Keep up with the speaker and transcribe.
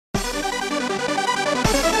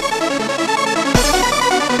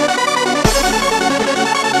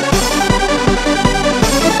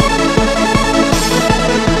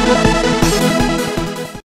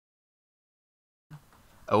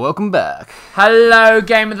Welcome back. Hello,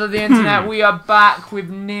 gamers of the internet. We are back with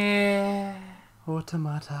NieR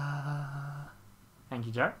Automata. Thank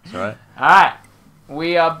you, Joe. It's alright.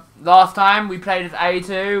 Alright. Last time we played as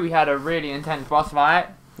A2. We had a really intense boss fight.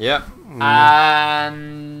 Yep.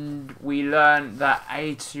 And we learned that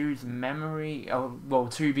A2's memory, well,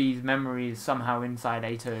 2B's memory is somehow inside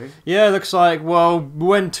A2. Yeah, it looks like, well,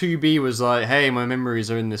 when 2B was like, hey, my memories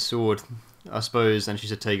are in this sword, I suppose, and she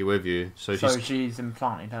said take it with you. So she's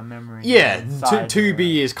implanted her memory. Yeah,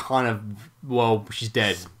 2B is kind of, well, she's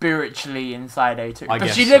dead. Spiritually inside A2. I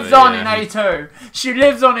guess she lives so, on yeah. in A2. She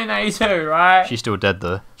lives on in A2, right? She's still dead,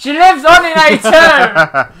 though. She lives on in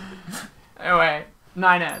A2! Anyway,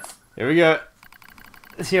 9S. Here we go.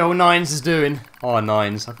 Let's see how Nines is doing. Oh,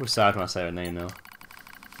 Nines. I feel sad when I say her name now.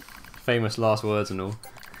 Famous last words and all.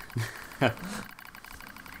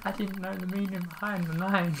 I didn't know the meaning behind the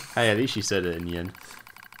 9. Hey, at least she said it in the end.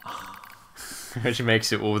 Which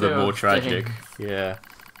makes it all the more tragic. Yeah.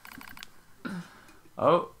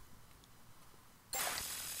 Oh.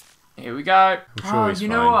 Here we go. I'm sure he's you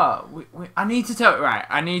fine. know what? I need to tell. Right,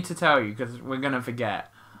 I need to tell you because we're gonna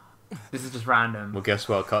forget. This is just random. Well, guess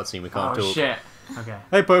what? Cutscene. We can't talk. Oh shit. Okay.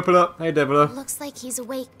 Hey, Popola. Hey, Devila. Looks like he's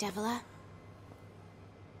awake, Devila.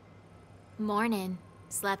 Morning.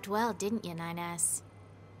 Slept well, didn't you, 9S?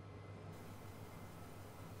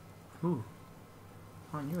 Ooh.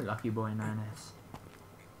 Aren't you a lucky boy, 9S?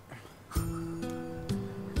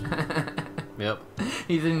 Yep.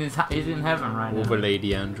 He's in heaven right All now. the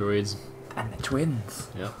lady androids. And the twins.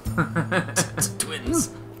 Yep. Twins.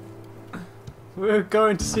 We're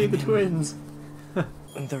going to see the twins.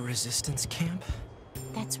 The resistance camp?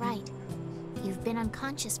 That's right. You've been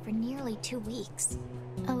unconscious for nearly 2 weeks.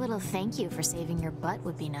 A little thank you for saving your butt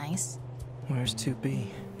would be nice. Where's 2B?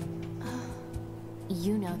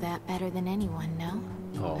 You know that better than anyone, no?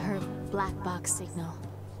 Oh. Her black box signal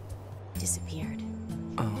disappeared.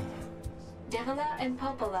 Oh. Devila and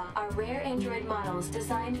Popola are rare android models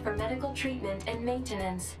designed for medical treatment and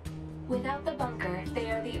maintenance. Without the bunker,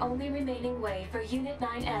 they are the only remaining way for Unit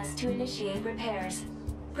 9S to initiate repairs.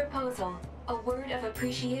 Proposal: a word of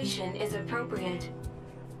appreciation is appropriate.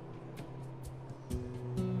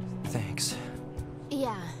 Thanks.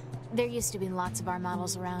 Yeah, there used to be lots of our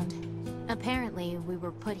models around. Apparently, we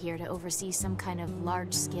were put here to oversee some kind of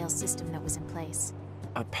large-scale system that was in place.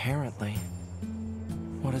 Apparently.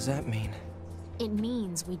 What does that mean? It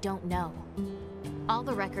means we don't know. All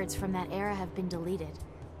the records from that era have been deleted.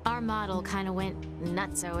 Our model kind of went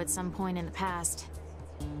nutso at some point in the past.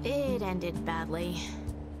 It ended badly.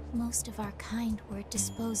 Most of our kind were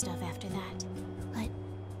disposed of after that. But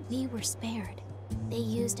we were spared. They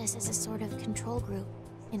used us as a sort of control group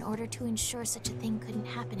in order to ensure such a thing couldn't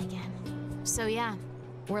happen again. So yeah,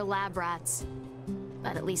 we're lab rats.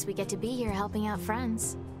 But at least we get to be here helping out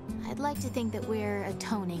friends. I'd like to think that we're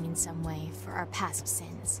atoning in some way for our past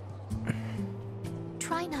sins.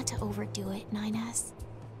 Try not to overdo it, 9S.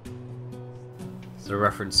 It's a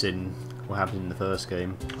reference in what happened in the first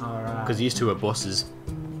game. Alright. Because these two are bosses.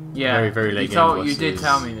 Yeah. Very, very late game You bosses. did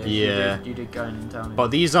tell me this. Yeah. You did go in and tell me. But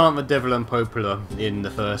these aren't the Devil and Popola in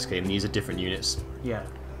the first game. These are different units. Yeah.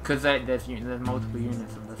 Because there's multiple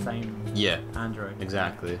units of the same android.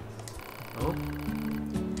 Exactly. Oh.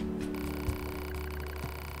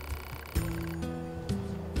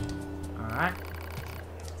 Alright.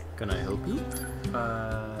 Can I help you?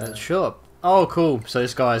 Sure. Shut. Oh, cool. So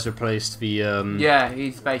this guy's replaced the Yeah,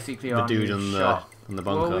 he's basically the on dude the on shop. the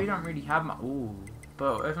bunker. Well, we don't really have much. Ooh,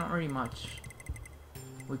 but there's not really much.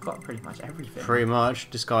 We've got pretty much everything. Pretty much.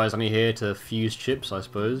 This guy's only here to fuse chips, I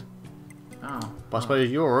suppose. Oh. But I suppose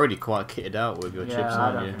you're already quite kitted out with your chips,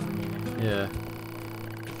 aren't you? Really Yeah.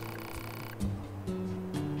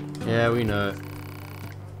 Yeah, we know it.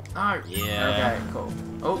 Oh. Yeah. Okay, cool.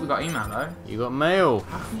 Oh, we got email though. You got mail.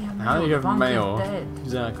 How do you have mail? How do you have The mail? bunker's dead.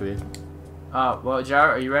 Exactly. Oh, well, Joe,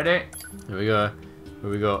 are you ready? Here we go. Who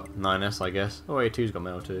we got? 9S, I guess. Oh, A2's got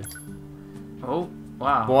mail too. Oh,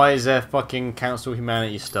 wow. Why is there fucking Council of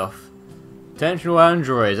Humanity stuff? Attention all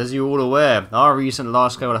androids, as you're all aware, our recent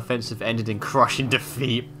large-scale offensive ended in crushing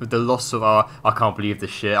defeat with the loss of our... I can't believe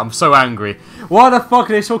this shit. I'm so angry. Why the fuck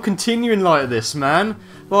are they still continuing like this, man?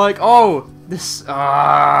 Like, oh, this...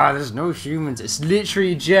 there's no humans. It's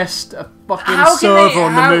literally just a fucking server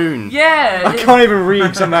on the moon. Yeah. I can't even read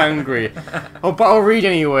because I'm angry. Oh, but I'll read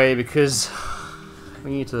anyway because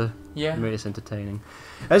we need to make this entertaining.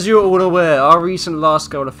 As you're all aware, our recent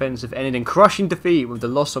large-scale offensive ended in crushing defeat with the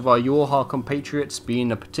loss of our Yorha compatriots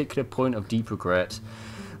being a particular point of deep regret.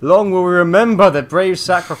 Long will we remember their brave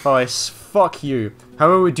sacrifice. Fuck you.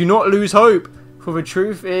 However, do not lose hope. For the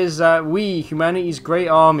truth is that we, humanity's great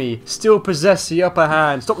army, still possess the upper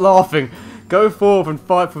hand. Stop laughing. Go forth and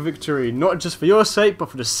fight for victory, not just for your sake, but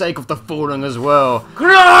for the sake of the fallen as well.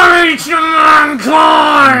 Glory to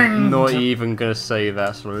mankind! Not even gonna say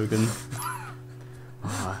that slogan.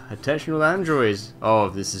 Attention all androids. Oh,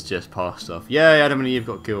 this is just past stuff. Yay, Adam and Eve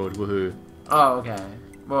got killed. Woohoo. Oh, okay.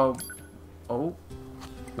 Well, oh.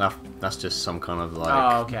 That's just some kind of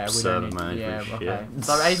like okay. server Yeah, management shit. okay.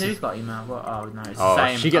 So A2's got email. Well, oh no, it's the Oh,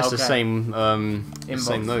 same. she gets the Okay. same Inbox.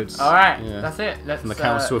 same notes. All right, Yeah. that's it. Let's From the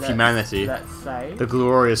Council of Humanity. Let's say. The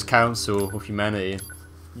glorious Council of Humanity,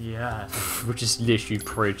 Yes. which is literally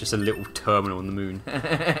probably just a little terminal on the moon.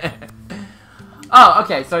 Oh,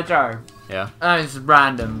 okay. So Joe, Yeah. it's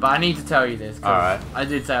random, but I need to tell you this. 'Cause Alright. I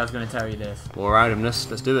did say I was going to tell you this. More randomness.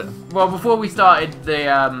 Let's do it. Well, before we started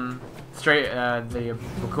the the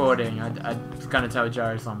recording, I was going to tell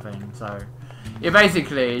Joe something. So, yeah,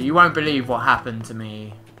 basically, you won't believe what happened to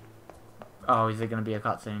me. Oh, is it going to be a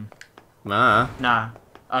cutscene? Nah. No.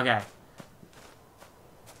 Okay.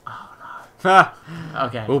 Ha!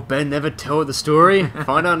 Okay. Will Ben never tell the story?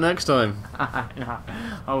 Find out next time. No.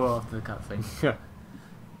 I will after the cutscene.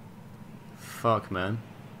 Fuck, man.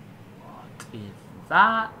 What is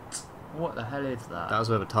that? What the hell is that? That was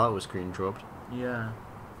where the title screen dropped. Yeah.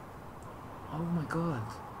 Oh my god.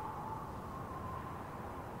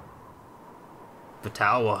 The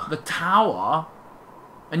tower. The tower?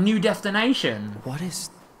 A new destination? What is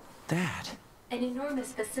that? An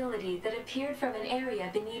enormous facility that appeared from an area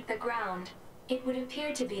beneath the ground. It would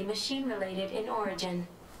appear to be machine-related in origin.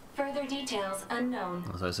 Further details unknown.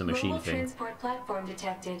 Oh, so it's a machine Mobile thing. transport platform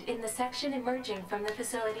detected in the section emerging from the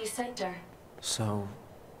facility's center. So,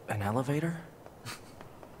 an elevator?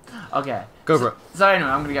 Okay. Go for it. So anyway,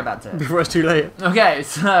 I'm gonna get back to it. Before it's too late. Okay,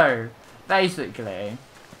 so basically,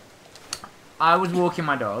 I was walking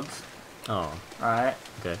my dogs, Oh, right?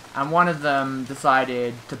 okay. And one of them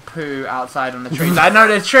decided to poo outside on the trees. I know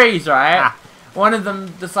there's trees, right? One of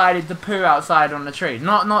them decided to poo outside on the tree.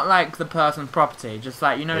 Not like the person's property, just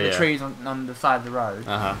like, you know, the Yeah. trees on the side of the road.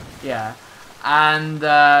 Uh-huh. Yeah. And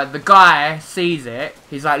the guy sees it.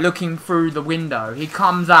 He's like looking through the window. He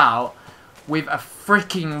comes out with a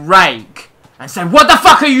freaking rake and said, "What the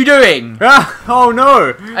fuck are you doing?" Ah! Oh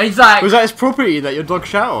no! And he's like, Was that his property that your dog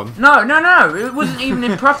shat on? No. It wasn't even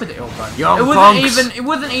in property. Oh, God. Young It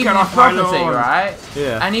wasn't even Get in off my property, lawn. right?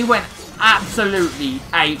 Yeah. And he went absolutely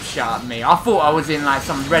apeshit at me. I thought I was in like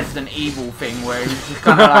some Resident Evil thing where he was just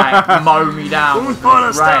gonna like mow me down with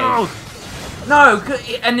this rake. No,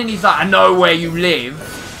 and then he's like, "I know where you live."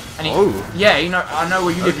 And he, Oh. yeah, you know, I know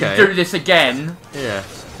where you live. Okay. You do this again, Yeah.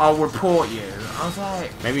 I'll report you. I was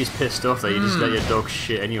like, Maybe he's pissed off that you just let your dog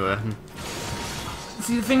shit anywhere.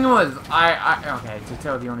 see, the thing was, okay, to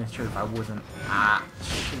tell the honest truth, I wasn't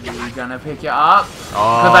actually gonna pick it up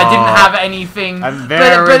because I didn't have anything. And But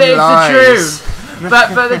therein it's lies. the truth.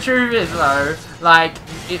 But the truth is though, like,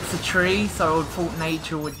 it's a tree, so I thought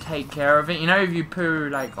nature would take care of it. You know, if you poo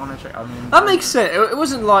like on a tree, I mean, That makes sense. It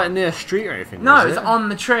wasn't like near a street or anything. no, was it's it? on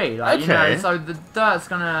the tree, like, you know, Okay. so the dirt's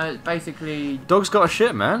gonna basically Dog's got a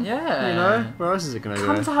shit, man. Yeah. You know, where else is it gonna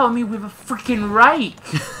comes go? out of me with a freaking rake.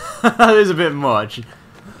 That is a bit much.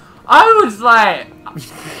 I was like,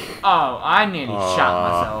 oh, I nearly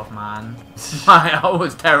shot myself, man. I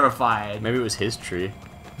was terrified. Maybe it was his tree.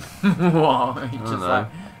 Whoa, I just don't know. like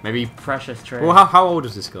Maybe. precious tree. Well, how old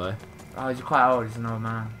is this guy? Oh, he's quite old. He's an old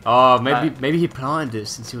man. Oh, maybe Like- maybe he planted it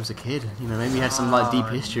since he was a kid. You know, maybe he had some like deep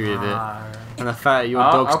history of it, No. and the fact that your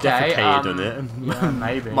Oh, dog's okay, defecated on it yeah,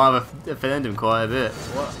 maybe. might have offended him quite a bit.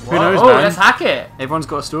 What? Who knows, Oh, man? let's hack it. Everyone's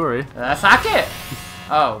got a story. Let's hack it.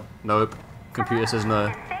 Oh, Nope. Computer says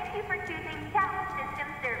no. Thank you for choosing Tower System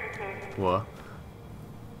Services. What?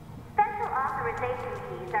 Special authorization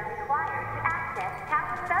keys are required to access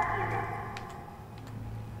Tower subunits.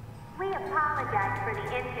 We apologize for the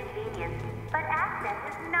inconvenience, but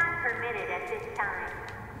access is not permitted at this time.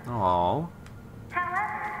 Oh.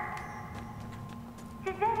 However,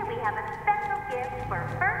 today we have a special gift for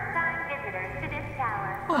first-time visitors to this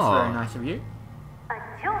tower. that's very nice of you. A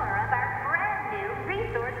tour of our brand new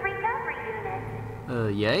resource recovery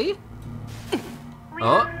unit. Yay? We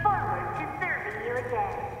Oh. look forward to serving you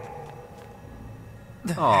again.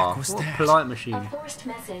 The Oh, heck was what a that? polite A machine. forced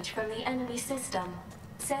message from the enemy system.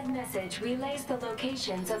 Said message relays the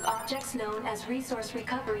locations of objects known as resource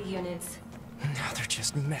recovery units. Now they're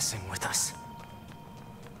just messing with us.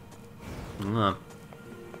 Mm.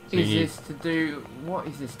 So Is you need- this to do? What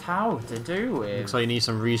is this tower to do with? Looks like you need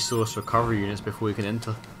some resource recovery units before we can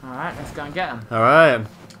enter. All right, let's go and get them. Alright,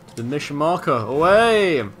 the mission marker,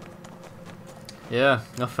 away! Yeah,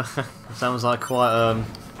 sounds like quite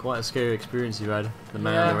quite a scary experience you had. The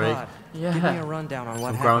man Yeah. in the rig. God, Yeah. give me a rundown on what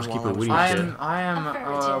Some happened while I groundskeeper was Woody shit. I am a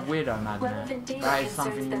Affirmative. weirdo magnet. Relevant data That is concerns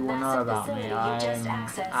something the you will know massive about me. facility I you just am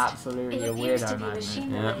accessed. absolutely It a appears to weirdo be magnet.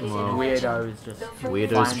 machine-related Yeah, well. in origin. Weirdo is just... Though further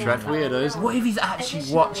Weirdos findings attract are weirdos. unknown. What if he's actually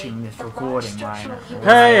Additionally, watching this a large recording right structural now? unit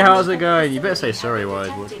Hey, in how's the it going? You better facility say sorry have been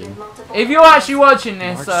while I was detected watching. in multiple If you're areas. actually watching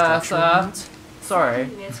this, Large structural sir, units? sorry.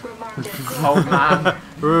 Units were marked as Old man.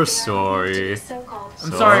 We're They are sorry. linked to so-called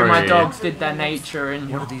I'm sorry my Sorry. dogs did their nature in What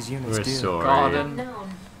your do these units We're do? sorry. garden. unknown.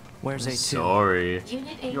 Where's A2? Sorry.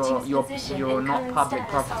 Unit You're 18's position you're and not current public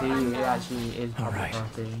status are property. It unknown. actually is All public right.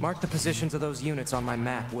 property. Mark the positions of those units on my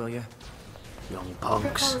map, will you? Young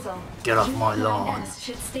punks. Proposal. Get off my Unit lawn. 9S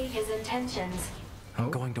should state his intentions.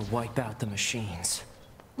 I'm going to wipe out the machines.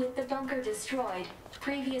 With the bunker destroyed,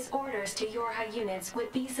 previous orders to Yorha units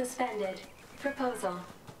would be suspended. Proposal.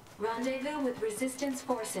 Rendezvous with resistance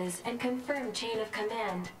forces and confirm chain of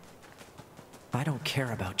command. I don't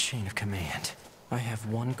care about chain of command. I have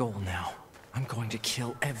one goal now. I'm going to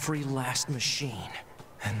kill every last machine.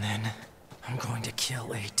 And then I'm going to kill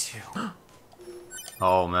A2.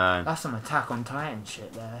 Oh man. That's some Attack on Titan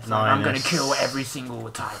shit there. It's No, like, I'm gonna it's- kill every single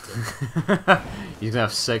Titan. He's gonna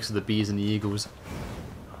have sex with the bees and the eagles.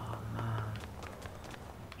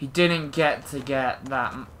 He didn't get to get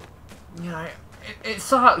that. You know, it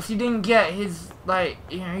sucks. He didn't get his like.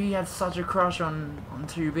 You know, he had such a crush on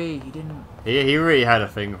 2B. He didn't. He really had a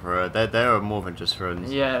thing for her. They were more than just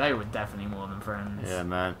friends. Yeah, they were definitely more than friends. Yeah,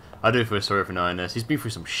 man. I do feel sorry for 9S. He's been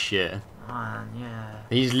through some shit. Man, yeah.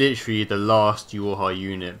 He's literally the last Yorha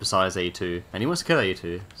unit besides A2. And he wants to kill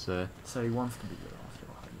A2, so... So he wants to be the last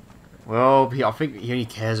one. Well, I think he only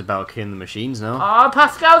cares about killing the machines now. Oh,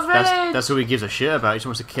 Pascal's village! That's all he gives a shit about. He just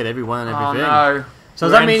wants to kill everyone and Oh everything. no. So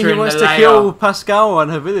does We're that mean he entering wants the to layer. kill Pascal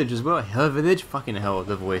and her village as well? Her village? Fucking hell,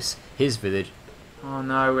 the voice. His village. Oh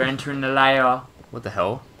no, we're entering the layer. What the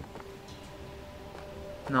hell?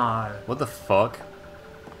 No. What the fuck?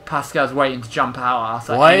 Pascal's waiting to jump out at us.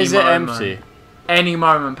 At Why any is it moment. empty? Any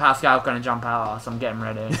moment Pascal's gonna jump out at us. I'm getting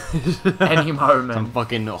ready. Any moment. Some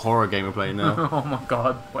fucking horror game we're playing now. Oh my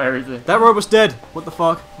god, where is it? That robot's dead! What the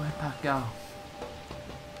fuck? Where'd Pascal?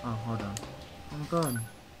 Oh, hold on. Oh my god.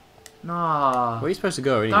 Nah. Where are you supposed to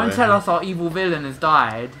go anyway? Don't tell us our evil villain has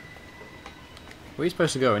died. Where are you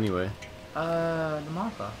supposed to go anyway? The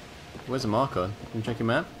marker. Where's the marker? Can you check your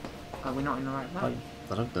map? Are we not in the right place?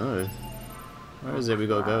 I don't know. Where is it we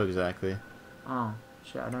gotta go exactly? Oh,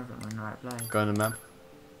 shit, I don't think we're in the right place. Go on the map.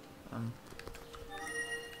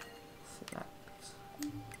 Select.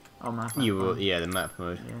 Oh, map. You will, yeah, the map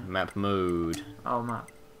mode. Yeah. Map mode. Oh, map.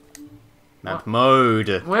 Map What?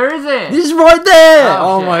 mode. Where is it? This is right there!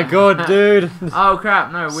 Oh, Oh, shit. my god, dude. Oh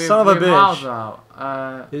crap, no, we're, Son of a we're bitch. miles out.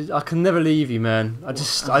 I can never leave you, man. I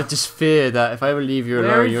just fear that if I ever leave you Where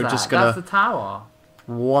alone, is you're that? just That's gonna the tower.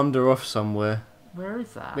 wander off somewhere. Where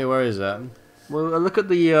is that? Wait, where is that? Well, look at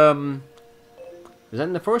the, is that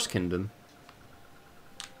in the Forest Kingdom?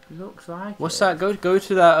 Looks like What's it. that? Go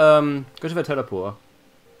to that, go to the teleporter.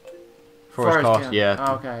 Forest Castle, Kingdom. yeah.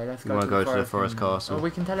 Oh, okay, let's You go. wanna go to the Forest Kingdom. Castle. Oh,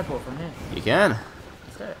 we can teleport from here. You can.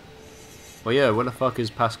 Let's do it. Well, yeah, where the fuck is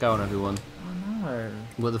Pascal and everyone? Oh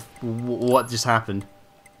no. What just happened?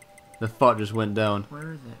 The fuck just went down.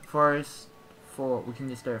 Where is it? Forest 4. We can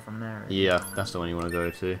just do it from there. Yeah, that's the one you want to go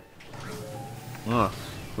to. Oh,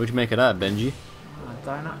 what'd you make of that, Benji? Oh,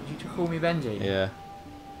 don't know. Did you call me Benji? Yeah,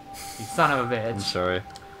 You son of a I'm bitch. sorry.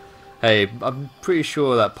 Hey, I'm pretty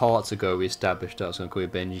sure that parts ago we established that I was going to call you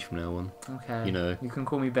Benji from now on. Okay. You know. You can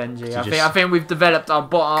call me Benji. To I think we've developed our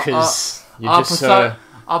Because you're our, just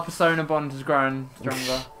our persona bond has grown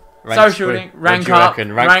stronger. rank, Social what- link, what rank do you up,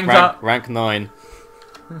 reckon? rank up. Rank 9.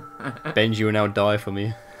 Benji will now die for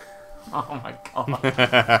me. Oh my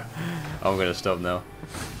god. I'm going to stop now.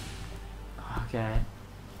 Okay.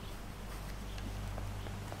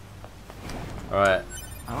 Alright.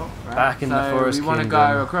 Oh, right. Back in the So Forest we want to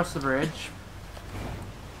Kingdom. go across the bridge.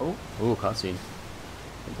 Oh. Ooh, cutscene.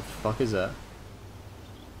 What the fuck is that?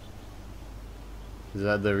 Is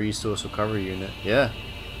that the resource recovery unit? Yeah.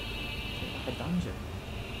 A dungeon.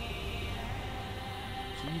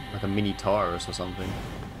 Like a mini TARDIS or something.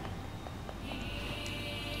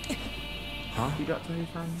 Huh? You Doctor Who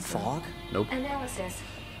fans? Fog? Nope. Analysis.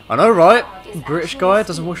 I know, right? British guy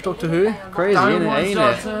doesn't watch Doctor Who? Crazy, Don't innit? watch Ain't it?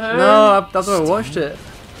 Doctor Who? No, I've never watched it.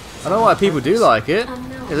 I know why people do like it.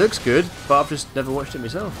 It looks good, but I've just never watched it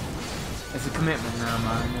myself. It's a commitment now,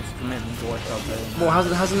 man. It's a commitment to watch Doctor Who. Well,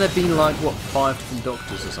 hasn't there been like, what, 5 different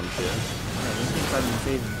Doctors or some shit? Yeah, there's been so many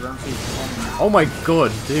seasons. We're on season 1. Oh my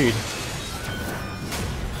god, dude.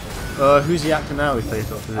 Who's the actor now who plays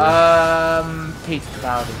Doctor Who? Peter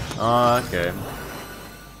Capaldi. Ah, okay.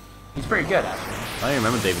 He's pretty good, actually. I don't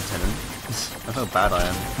remember David Tennant. That's how bad I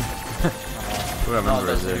am. All I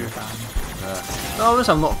remember is it. No,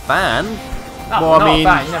 listen, I'm not a fan. No, well, not I mean, a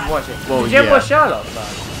fan. You never watch it. Well, Did you ever watch Sherlock? Though?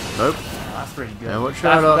 Nope. Oh, that's pretty good. Yeah, watch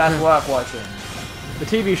Sherlock. That's worth watching. The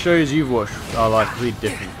TV shows you've watched are like completely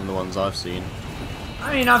different from the ones I've seen.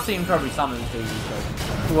 I mean, I've seen probably some of the TV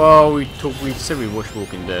shows. Well, we said we watched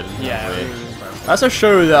Walking Dead. Yeah, that's a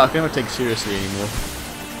show that I can never take seriously anymore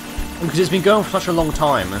because it's been going for such a long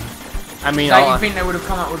time. I mean, you think they would have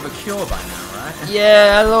come up with a cure by now, right?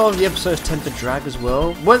 Yeah, a lot of the episodes tend to drag as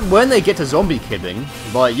well. When they get to zombie killing,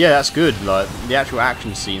 like, yeah, that's good. Like, the actual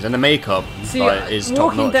action scenes and the makeup is top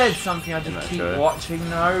notch. Walking Dead's something I just keep watching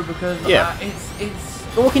though because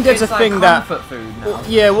it's Walking Dead's a thing that food now. Well,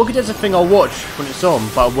 yeah, Walking Dead's a thing I'll watch when it's on,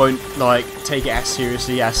 but I won't like take it as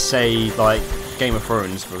seriously as say like Game of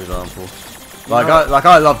Thrones, for example. Like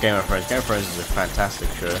I love Game of Thrones. Game of Thrones is a fantastic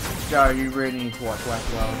show. Joe, you really need to watch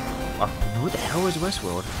Westworld. What the hell is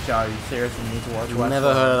Westworld? Joe, you seriously need to watch Westworld.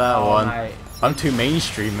 Never heard of that one. Mate. I'm too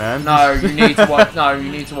mainstream, man. No, you need to watch. No,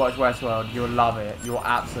 you need to watch Westworld. You'll love it. You'll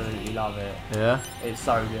absolutely love it. Yeah. It's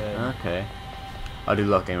so good. Okay. I do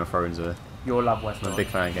love Game of Thrones though. You'll love Westworld. I'm a big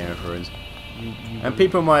fan of Game of Thrones. And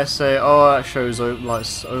people might say, "Oh, that show's like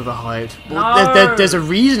overhyped." Well, no. there's a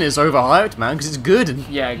reason it's overhyped, man, because it's good.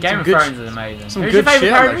 Yeah, Game of Thrones is amazing. Some good shit on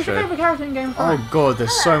that Who's your show. favourite character in Game of Thrones? Oh god,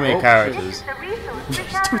 there's so many characters.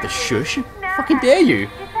 Just with the shush. Fucking dare you?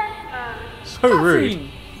 So rude.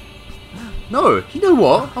 No, you know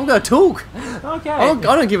what? I'm gonna talk. Okay. I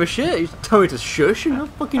don't give a shit. You tell me to shush, and you're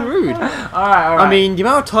fucking rude. Alright. I mean, the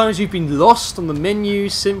amount of times you've been lost on the menu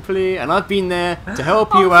simply, and I've been there to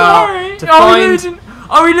help you out. To find.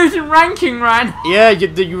 Are we losing ranking, Ryan? Yeah,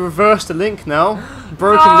 you reversed the link now.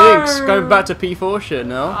 Broken links. Going back to P4 shit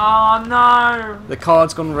now. Oh no. The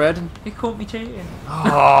card's gone red. He caught me cheating. Oh,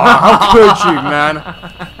 how could you, man?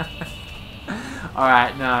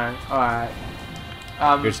 Alright, no. Alright.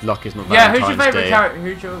 Good luck is not yeah, Valentine's who's your favourite Day. character?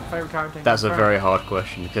 Who's your favourite character? That's a very hard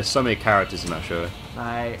question because so many characters in that show.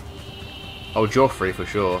 Mate. Oh, Joffrey for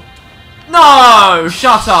sure. No!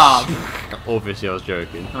 Shut up! Obviously, I was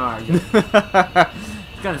joking. Alright, good. I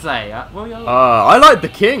was gonna say, I like the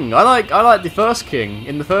king. I like the first king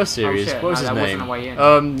in the first series. Oh, shit. What was No, his that name? wasn't a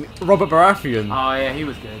way in. Robert Baratheon. Oh yeah, he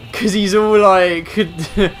was good. Because he's all like,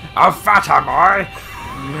 how fat am I?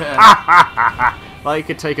 Yeah. Like,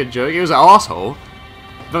 he could take a joke. He was an asshole.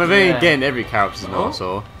 But then again, every character's an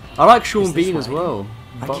asshole. I like Sean Bean as well.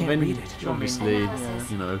 But then, obviously,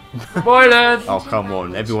 you know. Spoilers! Oh, come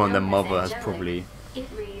on. Everyone and their mother has probably... It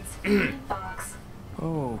reads meat box.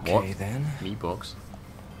 Okay, What? then. Meat box.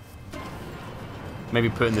 Maybe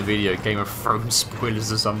put in the video Game of Thrones spoilers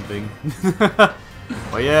or something.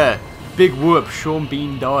 Oh yeah, big whoop, Sean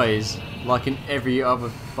Bean dies. Like in every other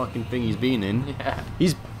fucking thing he's been in. Yeah.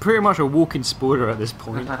 He's pretty much a walking spoiler at this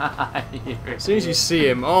point. As soon as you see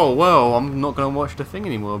him, oh well, I'm not going to watch the thing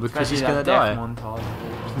anymore because he's going to die.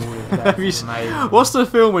 What's the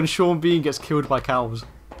film when Sean Bean gets killed by cows?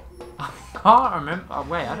 I can't remember. Oh,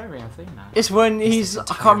 wait, I don't think I've seen that. It's when he's, I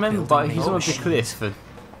can't remember, but he's on a big cliff.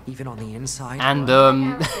 Even on the inside. And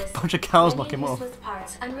a bunch of cows knock him off.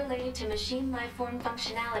 Parts unrelated to machine lifeform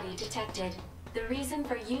functionality detected. The reason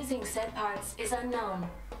for using said parts is unknown.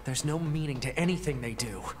 There's no meaning to anything they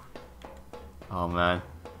do. Oh man,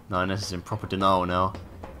 Nines is in proper denial now.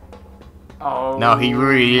 Oh. Now he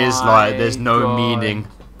really is like, there's no meaning.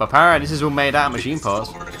 But apparently this is all made out of machine parts.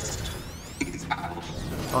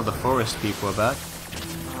 Oh, the forest people are back.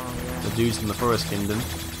 Oh, yeah. The dudes from the Forest Kingdom.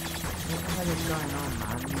 What the hell is going on,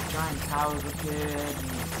 man? These giant cows appeared.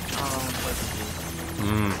 Oh,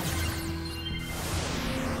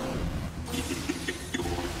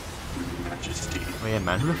 Oh yeah,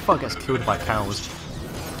 man, who the fuck gets killed by cows?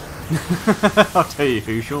 I'll tell you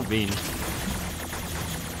who, Sean Bean.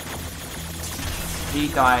 He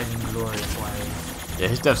dies in glorious ways. Yeah,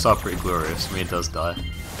 his deaths are pretty glorious. I mean, he does die.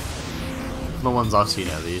 The ones I've seen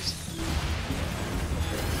at least.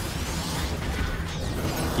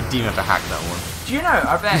 You didn't have to hack that one. Do you know,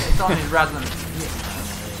 I bet it's on his resume.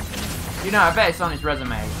 You know, I bet it's on his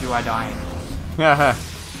resume, do I die in?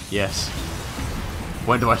 Yes.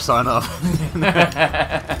 When do I sign up?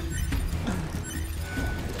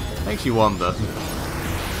 Makes you wonder.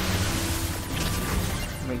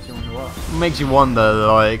 Makes you wonder what? Makes you wonder,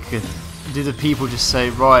 like, do the people just say,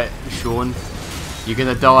 right, Sean, you're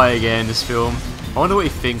gonna die again in this film? I wonder what he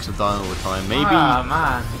thinks of dying all the time.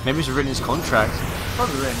 Maybe it's written in his contract.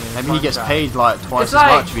 Probably written in his Maybe he gets contract. paid like twice It's as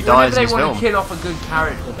much if he dies in his whenever they film. want to kill off a good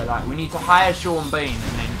character, they're like, we need to hire Sean Bean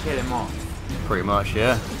and then kill him off. Pretty much,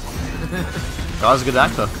 yeah. Guy's a good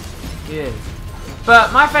actor. He is.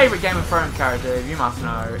 But my favourite Game of Thrones character, you must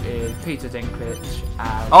know, is Peter Dinklage.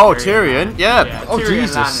 Oh, Tyrion? Yeah. Oh, Tyrion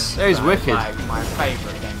Jesus. Lannister Yeah, he's wicked. is, like, my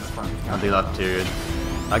favourite Game of Thrones character. I do love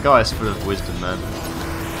Tyrion. That guy is full of wisdom, man.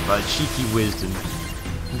 Like, cheeky wisdom.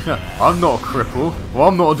 I'm not a cripple. Well,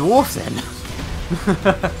 I'm not a dwarf then.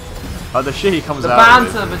 Like the shit he comes The out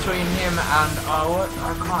with. banter between him and,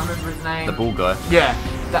 I can't remember his name. The ball guy. Yeah,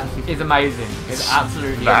 that is amazing. It's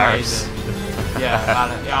absolutely Varys. amazing.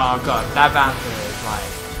 Yeah, oh god, that banter is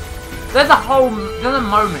like... There's a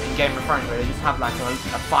moment in Game of Thrones where they just have like a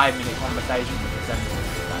 5-minute conversation with the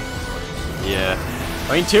senators. Yeah.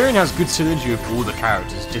 I mean, Tyrion has good synergy with all the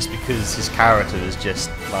characters just because his character is just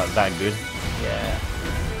like that good. Yeah.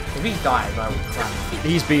 If he dies, I would cry.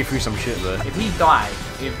 He's been through some shit though. If he dies,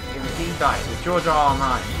 if George R.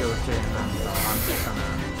 Martin kills Tyrion Lannister, I'm just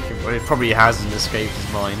gonna... Well, it probably hasn't escaped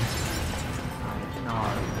his mind.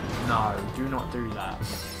 No, do not do that.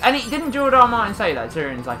 And didn't George R. Martin say that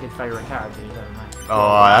Tyrion's like his favourite character he's ever made?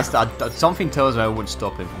 Oh, something tells me I wouldn't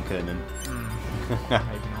stop him from killing him.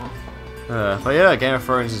 Maybe not. But yeah, Game of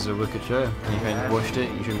Thrones is a wicked show. And if you haven't watched it,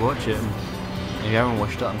 you should watch it. And if you haven't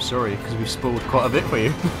watched it, I'm sorry, because we've spoiled quite a bit for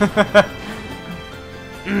you.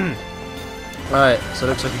 Alright, so it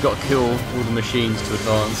looks like you've got to kill all the machines to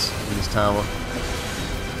advance in this tower.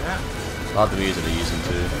 Yeah. I like the music they're using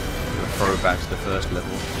too. A throwback to the first level.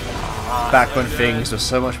 Back when things were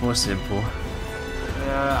so much more simple.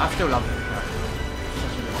 Yeah, I still love it.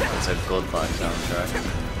 It's a godlike soundtrack.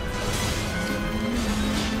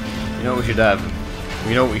 You know what we should have?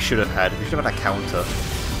 You know what we should have had? We should have had a counter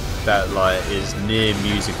that like is near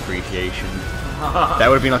music appreciation. That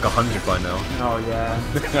would have been like 100 by now. Oh yeah.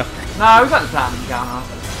 No, we got the platinum counter.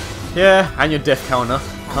 Yeah, and your death counter.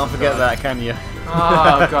 Can't forget that, can you?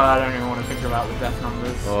 Oh god, I don't even want to think about the death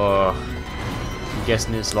numbers. Oh, I'm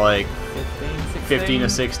guessing it's like 15 or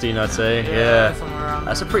 16, I'd say. Yeah. Somewhere around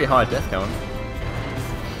That's a pretty high death count.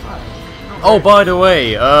 Oh, by the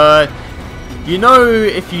way, you know,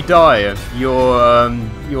 if you die, your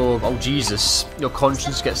oh Jesus, your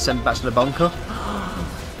conscience gets sent back to the bunker.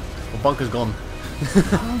 The bunker's gone.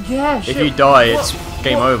 Oh yeah. If you die, it's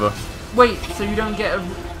game over. Wait, so you don't get a...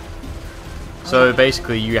 So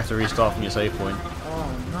basically, you have to restart from your save point.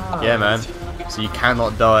 Oh no. Yeah, man. So you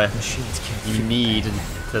cannot die. Machines can't You need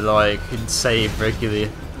to like save regularly.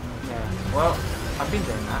 Okay. Well, I've been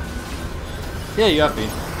doing that. Yeah, you have been.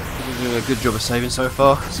 You've been doing a good job of saving so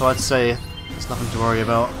far. So I'd say there's nothing to worry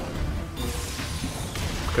about.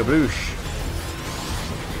 Kaboosh.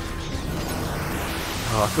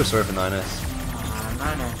 Oh, I feel sorry for 9S.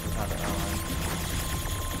 9S just had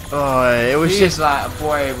it Oh, it was He's just like a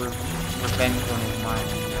boy with revenge on his mind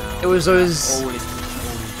now. It was those. All he's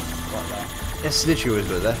got there. It's literally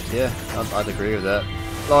always got left. Yeah, I'd agree with that.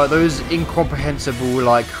 Like those incomprehensible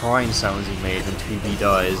like crying sounds he made when 2B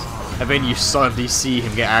dies, and then you suddenly see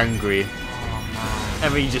him get angry,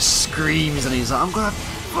 and then he just screams and he's like, "I'm gonna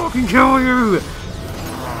fucking kill you!"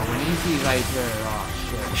 Oh, when he sees later,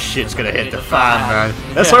 oh shit. Shit's gonna hit the fan,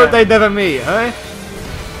 man. Let's hope they never meet, huh?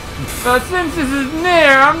 But since this is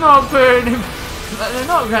near, I'm not putting him. They're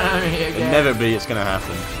not gonna meet again. Inevitably, it's gonna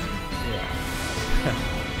happen.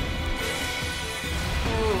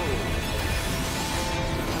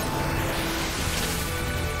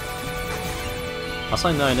 I'll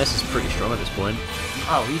say 9S is pretty strong at this point,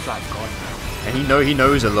 Oh, he's like God now. and he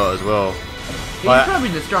knows a lot as well. He's Like, probably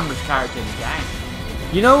the strongest character in the game.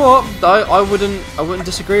 you know what? I wouldn't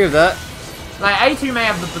disagree with that. Like A2 may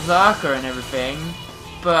have the berserker and everything,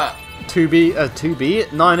 but 2B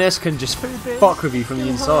 9S can just fuck with you from the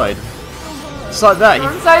inside. It's like that.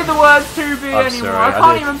 don't say the words 2B I'm anymore. sorry, I I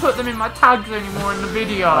can't did. even put them in my tags anymore in the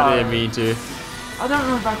video. I didn't mean to. I don't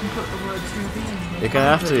know if I can put the word 2B in the You're gonna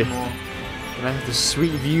have tags to. anymore. And have the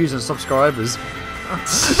sweet views and subscribers, No!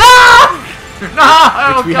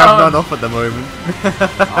 which we have none of at the moment.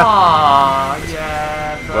 Aw,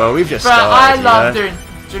 yeah. But, Well, we've just but started. I love yeah? doing.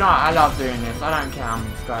 Do you know what? I love doing this. I don't care how many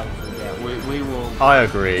subscribers we get. We will. I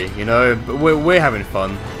agree. You know, but we're having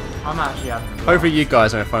fun. I'm actually having. a blast. Hopefully, you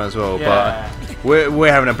guys are having fun as well. Yeah. But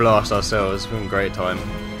we're having a blast ourselves. We're having a great time.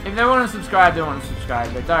 If they want to subscribe, they want to subscribe.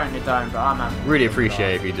 If they don't, they don't. But I'm having. Really a blast.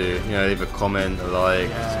 appreciate if you do. You know, leave a comment, a like,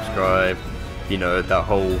 Yeah. subscribe. You know, that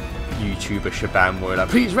whole YouTuber shabam where like,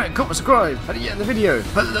 please rate, comment, subscribe at the end of the video.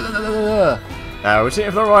 Now we're sitting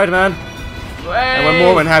for the ride, man. And we're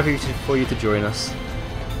more than happy for you to join us.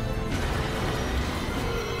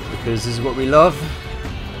 Because this is what we love.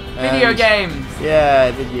 Video And- games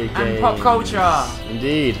Yeah, video games. and pop culture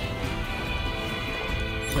Indeed.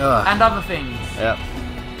 Ah, and other things. yep.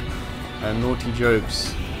 And naughty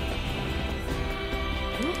jokes.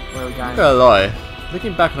 Where are we I'm going? not gonna lie.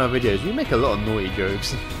 Looking back on our videos, we make a lot of naughty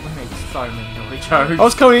jokes. We make so many naughty jokes. I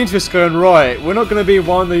was coming into this going, right, we're not going to be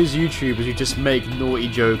one of those YouTubers who just make naughty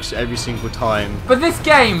jokes every single time. But this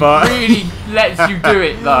game really lets you do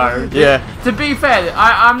it though. Yeah. To be fair,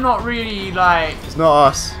 I'm not really like... It's not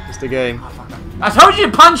us, it's the game. I told you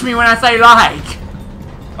to punch me when I say like!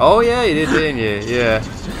 Oh yeah, you did, didn't you? Yeah.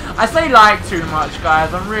 I say like too much,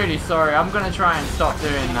 guys. I'm really sorry. I'm going to try and stop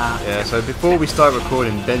doing that. Yeah, so before we start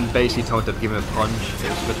recording, Ben basically told me to give him a punch. It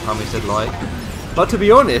was the time he said like. But to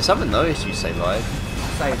be honest, I haven't noticed you say like.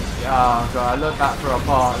 Oh god, I looked back through our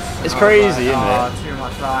parts. It's crazy, isn't it? Too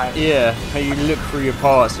much like. Yeah, how you look through your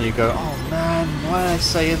parts and you go, oh man, why did I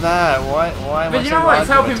say that? Why am I But you know what? It's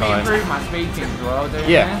helping me improve my speaking as well, doing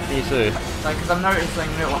Yeah, this. me too. Like, because I'm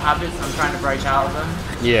noticing little habits and I'm trying to break out of them.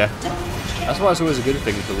 Yeah. That's why it's always a good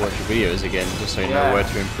thing to watch your videos again, just so you know where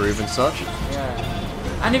to improve and such.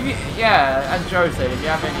 Yeah. And if you, as Joe said, if you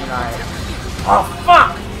have any like, oh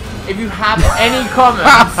fuck! If you have any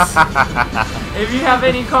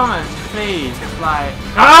comments, please, like,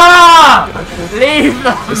 leave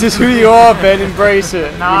them. This is who you are, Ben. Embrace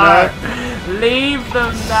it. No, you know? Leave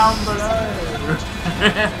them down below.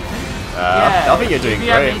 I think you're doing if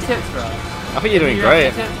you great. have any tips for us, I think you're doing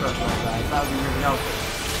great. Tips for us, like, that would be really helpful.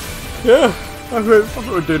 Yeah, I think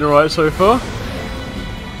we're doing alright so far.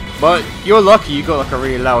 But you're lucky you got like a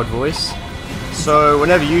really loud voice. So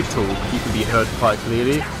whenever you talk, you can be heard quite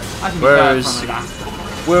clearly. I can whereas, be heard from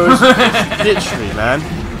literally, man.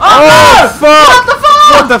 Oh, no! Fuck! What the fuck?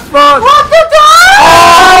 What the fuck? What the fuck?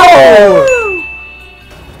 Oh!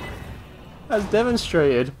 That's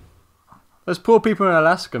demonstrated. Those poor people in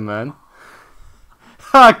Alaska, man.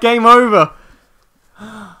 Ha! Game over.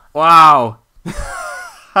 Wow.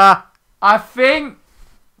 Ha! I think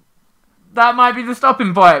that might be the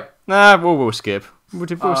stopping point. Nah, we'll skip. We'll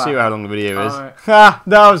see how long the video is. Right. Ha!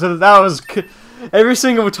 That was every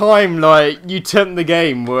single time like you tempt the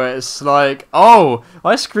game where it's like, oh,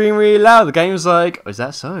 I scream really loud. The game's like, oh, is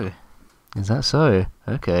that so? Is that so?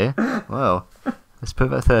 Okay. Well, let's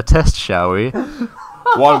put that to the test, shall we?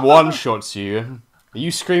 One shots you.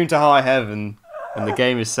 You scream to high heaven, and the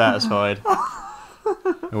game is satisfied,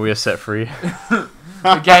 and we are set free.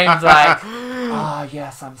 The game's like, oh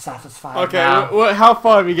yes, I'm satisfied. Okay, now. how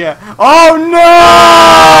far did we get? Oh no!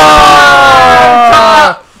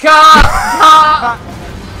 Cut!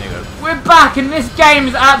 We're back, and this game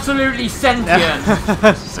is absolutely sentient.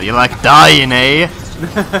 So you like dying, eh?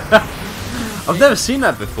 I've never seen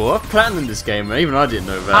that before. I've platinumed this game, even I didn't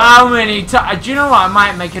know that. How many times? Do you know what? I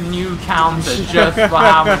might make a new counter just for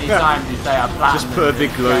how many times you say I platinumed. Just put a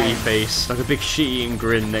big gloaty face, like a big shit-eating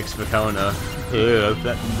grin next to the counter. Yeah, I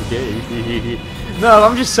platinumed the game. No,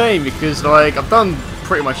 I'm just saying because like I've done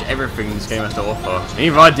pretty much everything this game has to offer. And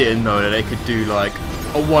even I didn't know that they could do like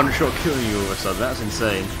a one-shot killing you all of a sudden. That's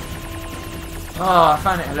insane. Oh, I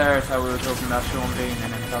found it hilarious how we were talking about Sean Bean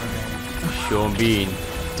and then suddenly. Sean Bean,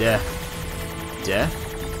 death. Death?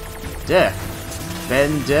 Death?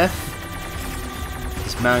 Ben Death?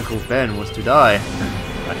 This man called Ben wants to die.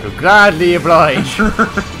 I shall gladly oblige.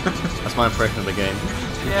 That's my impression of the game.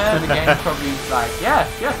 Yeah, the game's probably like, yes,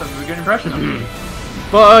 that's a good impression of you.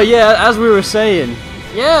 But yeah, as we were saying,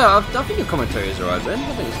 yeah, I think your commentary is alright, Ben.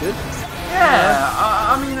 I think it's good. Yeah,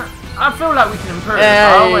 I mean, I feel like we can improve.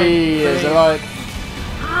 Hey, is it like...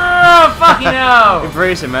 Oh, fucking hell!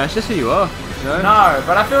 Embrace it, man. It's just who you are. You know? No,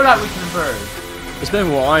 but I feel like we can improve. It's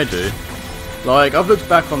been what I do. Like, I've looked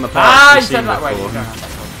back on the past you said that way.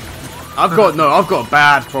 I've got a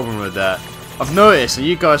bad problem with that. I've noticed, and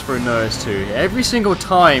you guys probably noticed too. Every single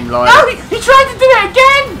time, like... No, he tried to do it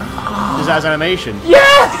again! Is that as animation?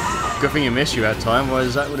 Yes! Good thing you missed you that time,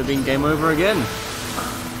 otherwise that would have been game over again.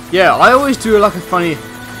 Yeah, I always do like a funny...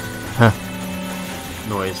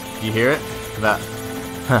 noise. Do you hear it? That...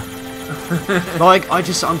 Like, I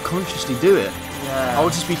just unconsciously do it. Yeah. I'll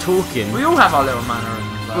just be talking. We all have our little mannerisms.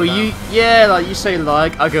 Like well, like you say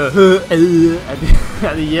like, I go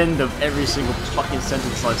at the end of every single fucking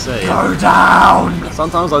sentence I say. Go down!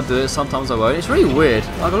 Sometimes I'll do it, sometimes I won't. It's really weird.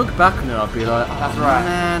 Like, I look back on it, I'll be like, oh, that's right.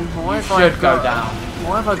 Man, why you have I should go down.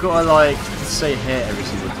 Why have I got to like say hair every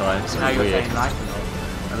single time? It's so now you're weird. saying like a lot.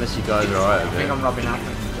 Unless you guys are alright I with think it. I'm rubbing out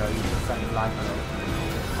with you, Joe. You're just saying like a lot.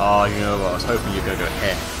 Oh, you know what? I was hoping you're gonna go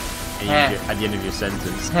hair. At the end of your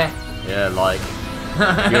sentence. Yeah, like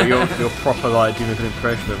you're proper like doing a good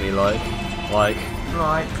impression of me, like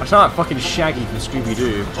right. I sound like fucking Shaggy from Scooby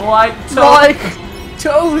Doo. Like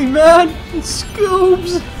totally, man.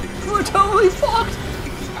 Scoobs, we're totally fucked.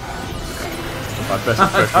 My best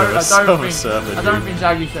impression of a I don't think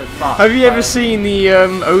Shaggy said fuck. Have you ever seen the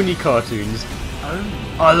Oni cartoons?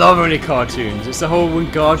 I love early cartoons. It's the whole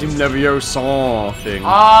Wingardium Leviosa thing. Oh!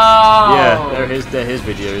 Yeah, they're his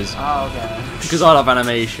videos. Oh, okay. Because I love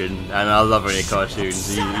animation and I love early cartoons.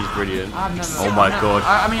 He's brilliant. I've never Oh my god.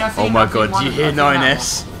 I mean, I've seen, Oh my I've seen god. one Do you of- hear I've seen that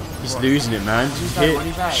 9S? He's losing it, man. Who's that? What do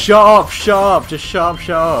you say? Shut up, shut up. Just shut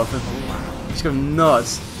up. He's going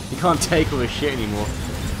nuts. He can't take all this shit anymore.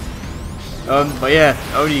 But yeah,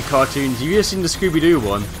 only cartoons. You ever seen the Scooby-Doo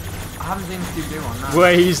one? I haven't seen Scooby-Doo on that.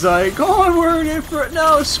 Where he's like, oh, we're in for it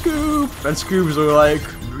now, Scoob! And Scoob's all like,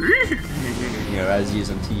 you know, as he is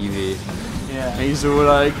on TV. Yeah. And he's all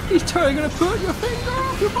like, he's totally gonna put your finger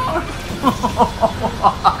off your mouth.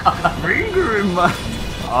 Finger in my...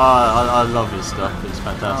 I love his stuff, it's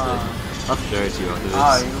fantastic. I'll show it to you after this.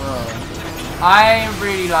 Oh, you will. I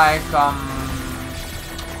really like,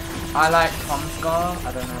 I like Tom Scar.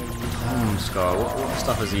 I don't know if you know. Scar, what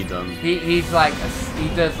stuff has he done? He's like, he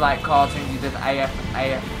does like cartoons, he does AF,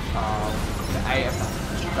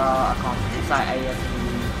 Scar, I can't, it's like AF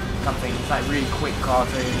something, it's like really quick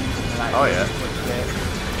cartoons. Like Oh, really yeah. Quick bits.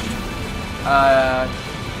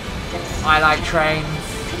 I like trains.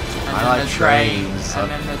 And I then like the train, trains. and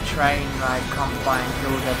then the train like comes by and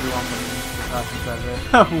kills everyone when the person says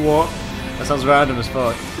it. What? That sounds random as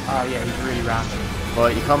fuck. Oh yeah, he's really random.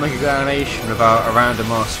 But you can't make a good animation without a random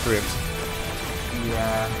ass script.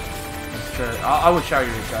 Yeah, it's true. I will show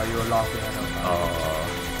you it, Joe. You will laugh your head off.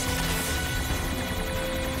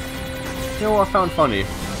 You know what I found funny?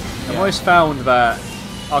 I've always found that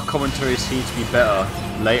our commentary seems to be better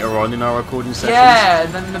later on in our recording sessions. Yeah,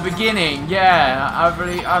 than the beginning. Yeah,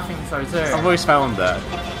 I think so too. I've always found that.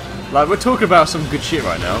 Like, we're talking about some good shit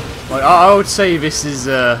right now. Like, I would say this is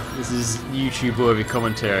YouTube worthy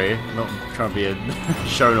commentary. Not trying to be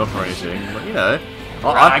shown off or anything, but you know,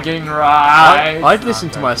 I'd listen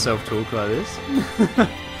to myself talk like this.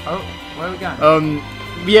 Oh, where are we going?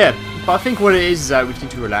 Yeah, but I think what it is that we just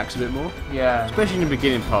need to relax a bit more, Yeah. especially in the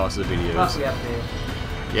beginning parts of the videos. Plus we have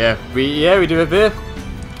beer. Yeah, we do a beer.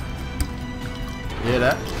 You hear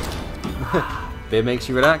that? Beer makes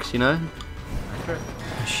you relax, you know.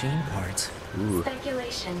 Machine parts. Ooh.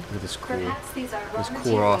 Speculation. Look at this core. Perhaps these are raw This core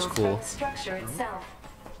materials ass from core. the structure itself,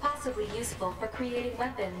 possibly useful for creating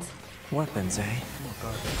weapons. Weapons, eh?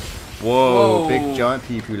 Whoa, Whoa. big giant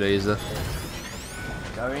pee-poo laser.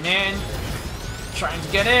 Going in. Trying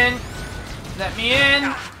to get in. Let me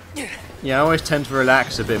in. Yeah, I always tend to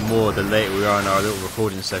relax a bit more the later we are in our little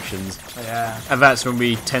recording sessions. Yeah. And that's when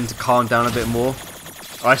we tend to calm down a bit more.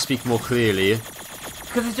 I speak more clearly.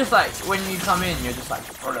 Because it's just like, when you come in, you're just like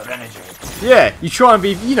full of energy. Yeah, you try and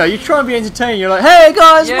be entertaining. You're like, hey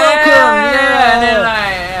guys, welcome! Yeah! And then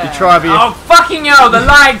like, yeah. You try and be... Oh, fucking hell, the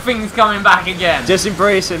lag thing's coming back again. Just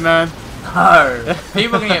embrace it, man. No.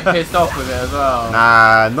 People can get pissed off with it as well.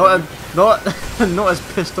 Nah, not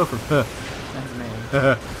as pissed off with her. That's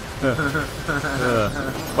me.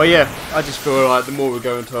 But yeah, I just feel like the more we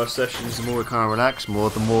go into our sessions, the more we kind of relax more,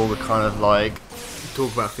 the more we kind of like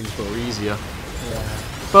talk about things a little easier. Yeah.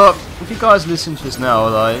 But if you guys listen to us now,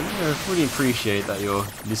 like, you know, really appreciate that you're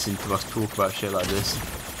listening to us talk about shit like this.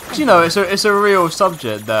 Because, you know, it's a real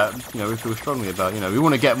subject that, you know, we feel strongly about. You know, we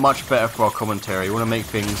want to get much better for our commentary. We want to make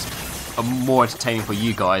things more entertaining for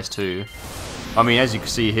you guys too. I mean, as you can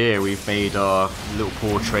see here, we've made our little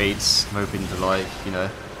portraits. I'm hoping to, like, you know,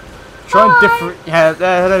 try and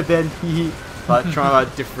hello Ben. Like, try and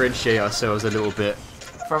like differentiate ourselves a little bit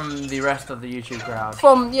From the rest of the YouTube crowd.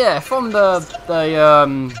 from the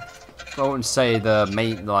I wouldn't say the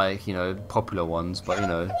main, like, you know, popular ones, but you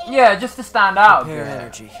know, Yeah, just to stand out. Repair Yeah.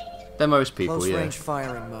 energy. they're most people. Close Yeah, range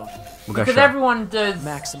firing mode. we'll go Because sharp. everyone does.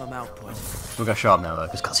 Maximum output. We'll go sharp now though,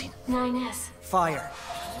 because cutscene. 9S. Fire.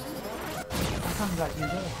 That sounds like you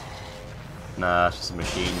do. Nah, it's just a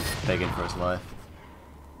machine begging for its life.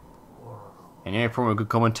 And the only problem with good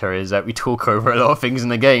commentary is that we talk over a lot of things in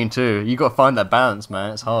the game too. You got to find that balance,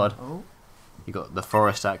 man. It's hard. Oh. You got the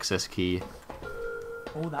forest access key.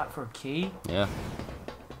 All that for a key? Yeah.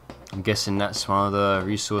 I'm guessing that's one of the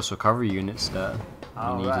resource recovery units that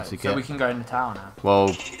Oh, you needed right. to So get. we can go in the tower now.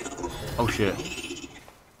 Well, oh shit.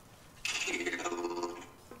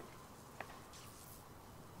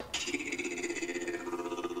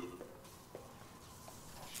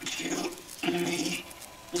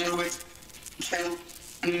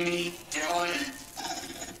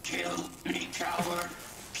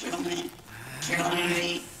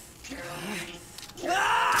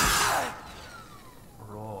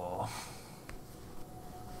 Raw.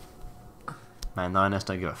 Man, 9S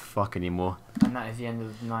don't give a fuck anymore. And that is the end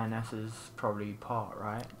of 9S's probably part,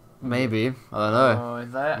 right? Maybe. I don't know. Oh,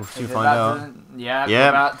 is that? We'll soon Is it find back out. to the- yeah,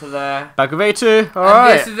 Yep. we're back to there. Back with A2. And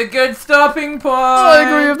Alright. this is a good stopping point. I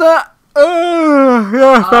agree with that.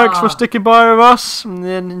 Yeah, thanks for sticking by with us and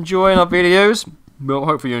enjoying our videos. Well,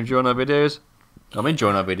 hopefully you're enjoying our videos. I'm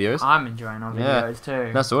enjoying our videos. I'm enjoying our videos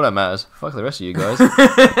too. That's all that matters. Fuck the rest of you guys.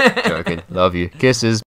 Joking. Love you. Kisses.